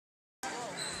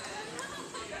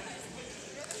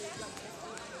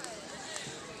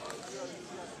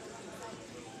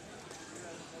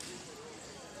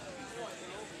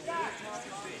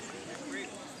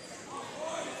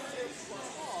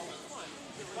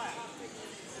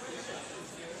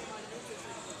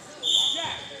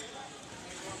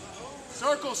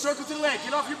Circle to the leg.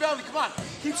 Get off your belly. Come on.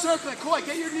 Keep circling. Coy,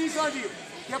 get your knees under you.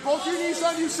 Get both your knees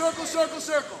under you. Circle.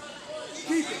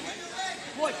 Keep it.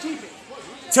 Coy, keep it.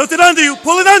 Tilt it under you.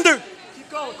 Pull it under. Keep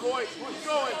going, Coy. Keep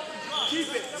going.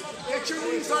 Keep it. Get your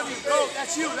knees under you. Go.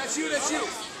 That's you.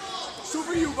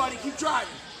 Super you, buddy. Keep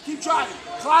driving.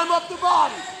 Climb up the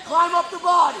body.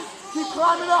 Keep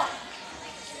climbing up.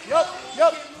 Yup.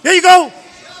 There you go.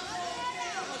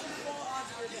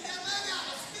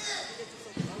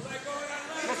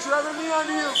 Get your other knee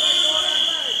under you.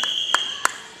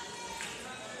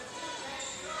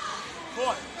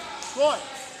 Boy.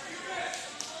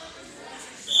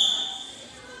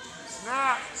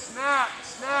 Snap.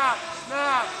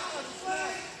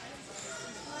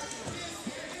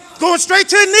 Going straight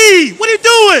to the knee. What are you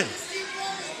doing?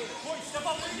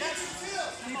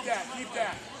 Keep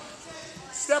that.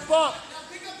 Step up.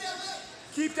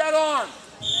 Keep that arm.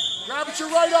 Grab with your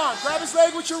right arm. Grab his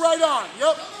leg with your right arm.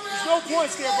 Yep. There's no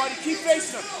points there, buddy. Keep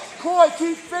facing him. Coy,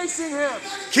 keep facing him.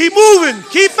 Keep moving.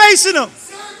 Keep facing him.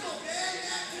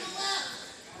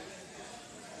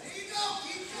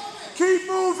 Keep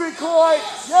moving, Coy.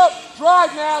 Yep.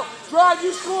 Drive now.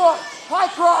 You score. High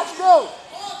cross. Go.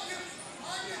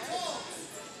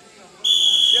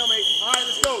 Stalemate. All right,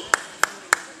 let's go.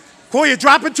 Coy, you're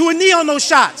dropping to a knee on those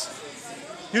shots.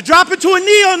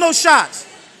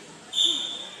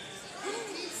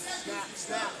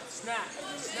 Snap.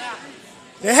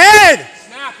 The head.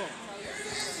 Snap him.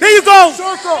 There you go.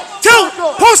 Circle. Tilt.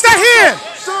 Post that hand.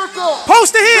 Circle.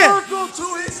 Post the hand. Circle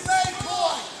to his leg,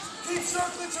 Coy. Keep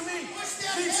circling to me.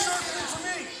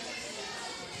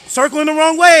 Circling the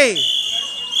wrong way.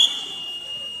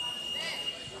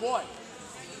 Boy.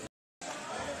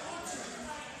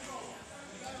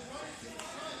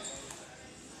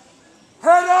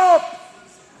 Head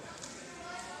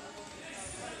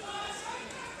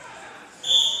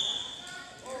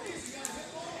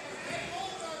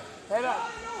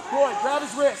up. Boy, grab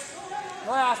his wrist.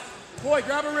 Last. Boy,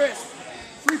 grab a wrist.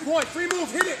 3 point. Free move.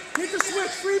 Hit it. Hit the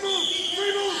switch. Free move.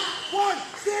 1.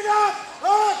 Stand up.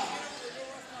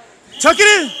 Tuck it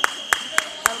in.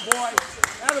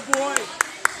 Attaboy.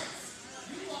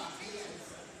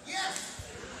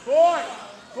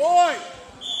 Boy.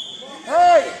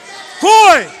 Hey.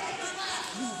 Coy.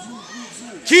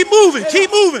 Keep moving.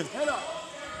 Head up.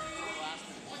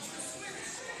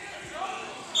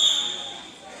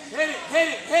 Hit it.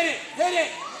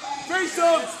 Face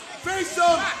him.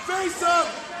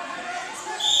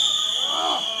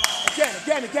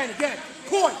 Again.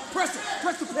 Coy, press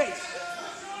the pace.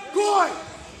 Coy.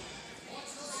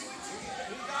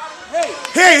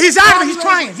 Hey, he's out of it.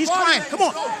 He's trying. Come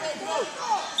on. Go.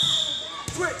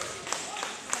 Switch.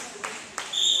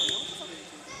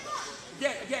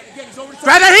 Again. He's over the top.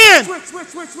 Grab that hand. Switch.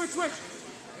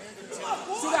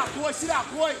 Sit out,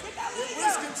 Coy.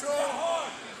 Wrist control.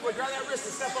 Boy, grab that wrist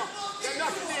and step up. Got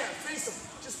nothing there. Face him.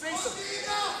 Just face him.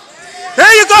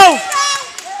 There you go.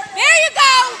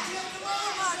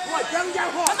 Boy, belly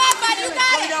down hard. Come on, buddy, you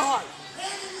got belly it. down hard.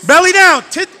 Belly down.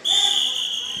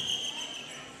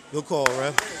 Good call,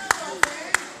 ref.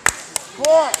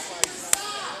 Coy.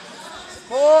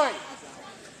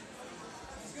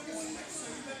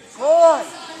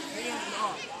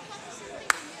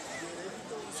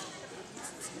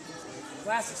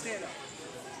 Classic, stand up.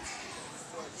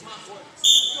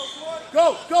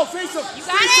 Go, face him. You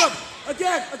got it.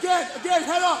 Again,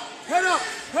 head up.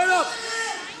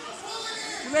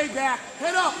 Lay back,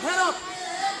 head up.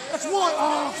 That's 1.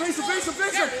 Oh, face him.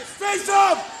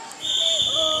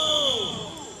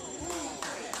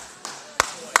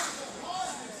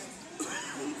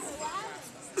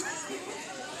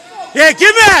 Yeah,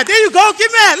 get mad. There you go.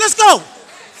 Get mad. Let's go.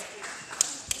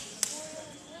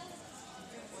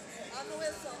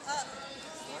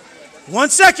 One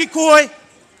second, Coy.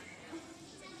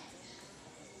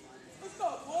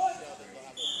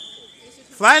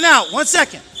 Flatten out. 1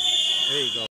 second. There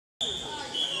you go.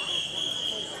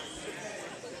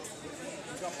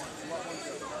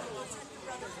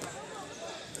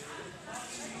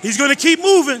 He's going to keep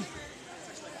moving.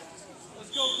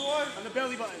 Let's go, Coy. On the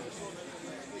belly button.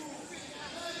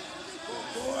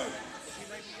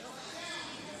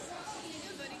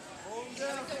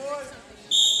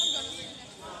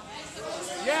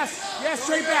 Yes,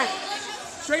 straight back.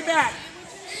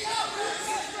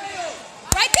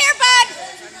 Right there, bud.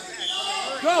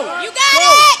 Go. You got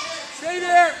it. Stay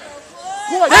there.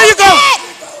 Boy, there you go.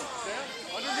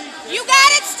 You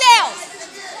got it still.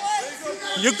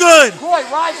 You're good. Boy,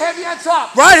 ride heavy on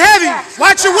top. Ride heavy.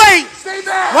 Watch your weight. Stay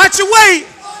back. Watch your weight.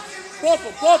 Bump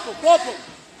him.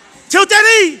 Tilt that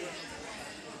knee.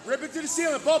 Rip it to the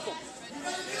ceiling. Bump him.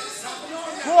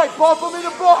 Boy, bump him in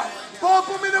the butt. Bump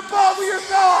him in the ball with your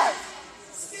thigh.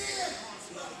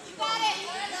 You got it.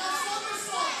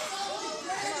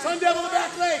 Sun Devil the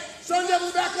back leg. Sun Devil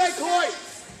the back leg, Coy.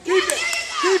 Keep it.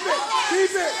 Keep it.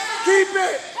 Keep it. Keep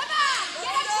it. Come on.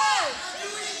 Get him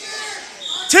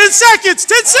through. 10 seconds.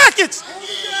 10 seconds.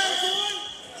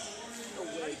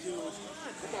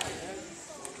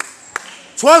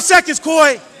 12 seconds,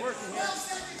 Coy. We're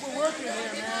working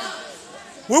here, man.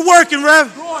 We're working,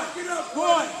 Rev. Go on. Go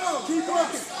on. Keep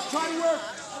working. Try to work.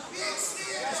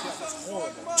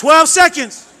 12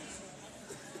 seconds.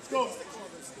 Let's go.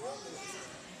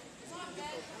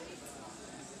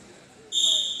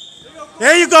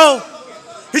 There you go.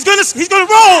 He's gonna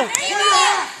roll. Run your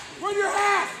half. Run your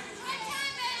half.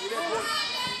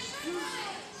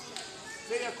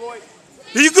 Stay there, Coy.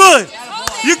 You good.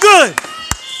 You good.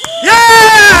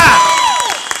 Yeah!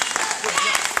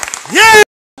 Yeah!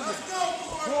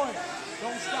 Coy,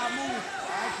 don't stop moving. All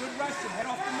right, good resting. Head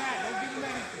off the mat. Don't give him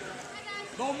anything.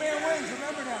 Low man wins.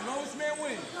 Remember that. Lowest man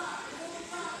wins.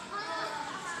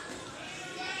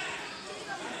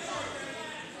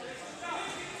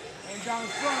 Hand down in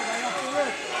front, right off the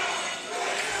wrist.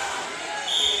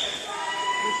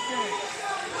 Good stand.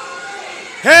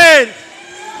 Head.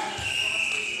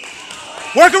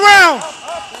 Work around.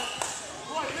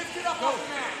 Boy, lift it up off the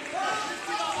mat. Lift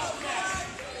it up off the mat.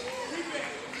 Keep it.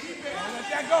 Keep it. Don't let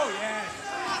that go. Yeah.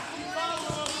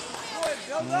 Boy,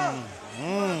 build up.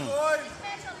 Boy.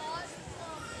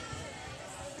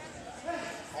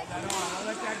 Hold that on. Don't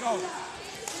let that go.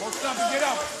 Post up and get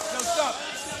up. Post up.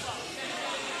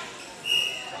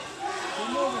 Keep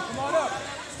moving. Come on up.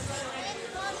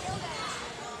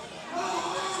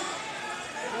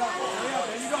 Yeah,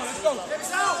 there you go. Let's go.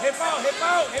 Hips out. Hip out. Hip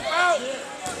out. Hip out.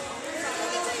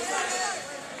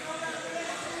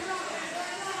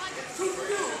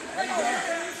 There you go.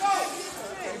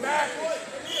 Stay back.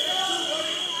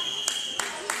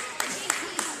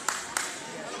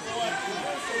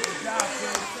 Good job,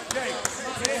 kid. Jake,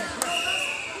 get in.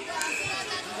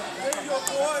 There you go,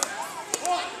 boy.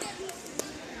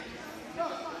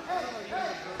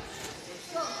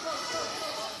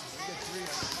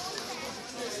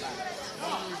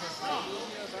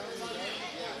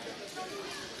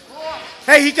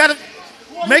 Hey, he got to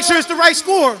make sure it's the right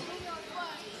score.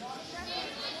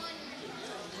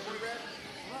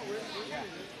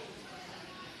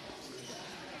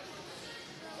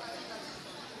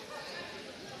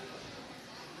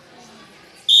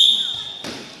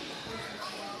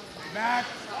 Back.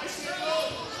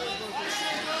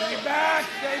 Stay back.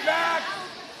 Stay back.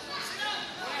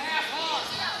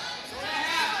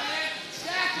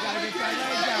 You gotta get that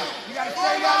leg out. You gotta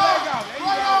straighten that leg out. There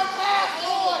you go.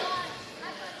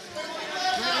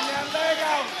 Straighten that leg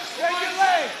out. Straighten your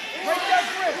leg. Break that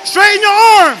grip. Straighten your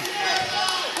arm.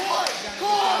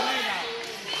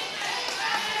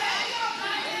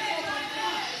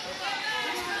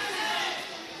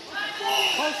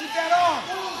 Post with that arm.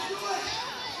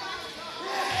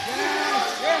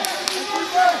 Yes.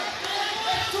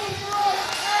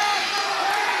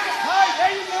 Hi,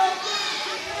 there you go.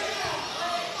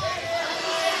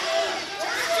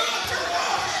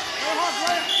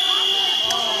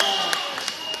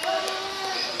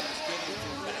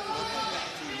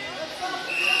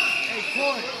 Hey,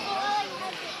 Coy.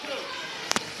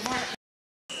 Come on.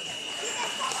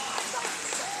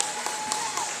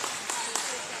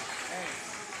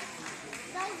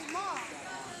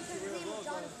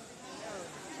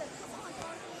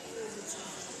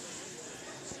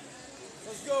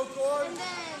 Let's go, Coy. And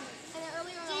then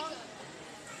earlier on,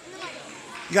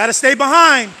 You got to stay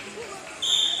behind.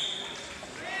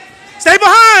 Stay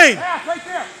behind. Half right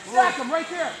there. Stack him right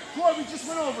there. Coy, we just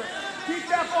went over it. Keep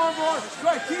that arm roll.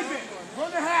 Good, keep it.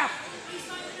 Run the half.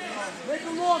 Make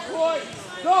him long, Coy.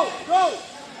 Go. We're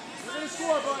going to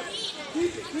score, bud.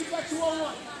 Keep it. Keep that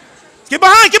 2-on-1. Get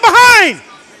behind. Get behind.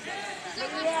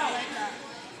 Straighten it out.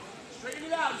 Straighten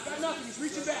it out. He's got nothing. He's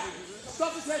reaching back.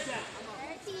 Stuff his head down.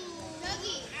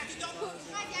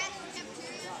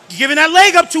 You're giving that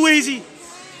leg up too easy.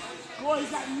 Boy,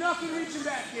 he's got nothing reaching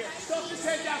back here. Stuff his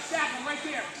head down. Stack him right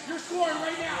there. You're scoring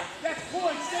right now. That's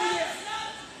point. Stay there.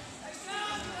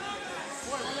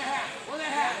 Boy, run that half. Run that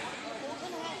half.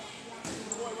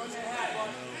 Boy, run that half,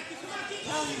 bud.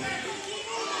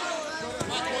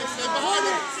 Stay behind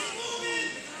him.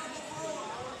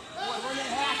 Boy, run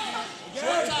that half, man.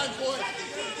 Short time, boy.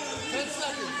 10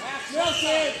 seconds. Half still,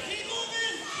 kid.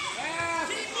 Half.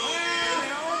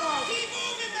 Almost.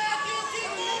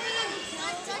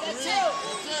 That's it.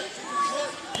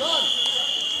 Done.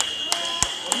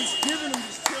 He's giving him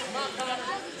this tilt.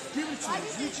 Give it to him.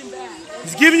 He's reaching back.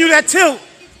 He's giving you that tilt.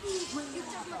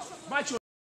 My choice.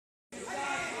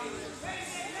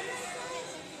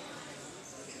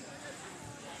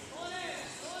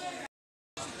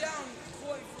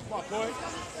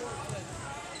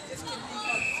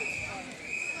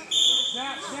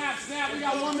 Snap. We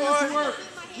got 1 minute to work.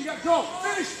 You got go.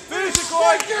 Finish it,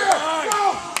 Corey. Right there.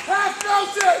 Go. Half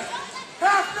Nelson.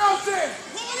 Half Nelson.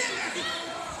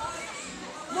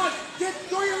 Come on,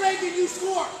 throw your leg in, you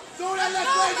score. Throw that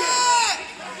left leg in.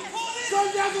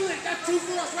 Throw down the leg. That's 2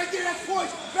 for us. Right there, that's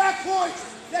points. Back points.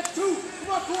 That's 2.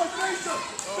 Come on, Corey, face him.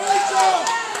 Face him.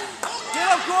 Get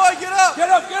up, Corey, get up.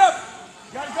 Get up.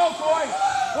 You gotta go, Corey.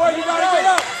 Corey, you gotta get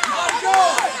up. You gotta go.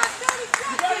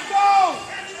 You gotta go.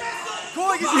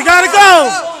 Corey, You gotta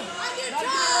go.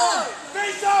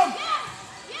 Face him.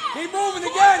 Keep moving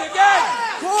again.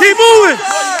 Keep moving.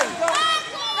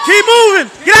 Keep moving.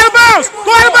 Get out of bounds.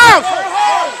 Go out of bounds.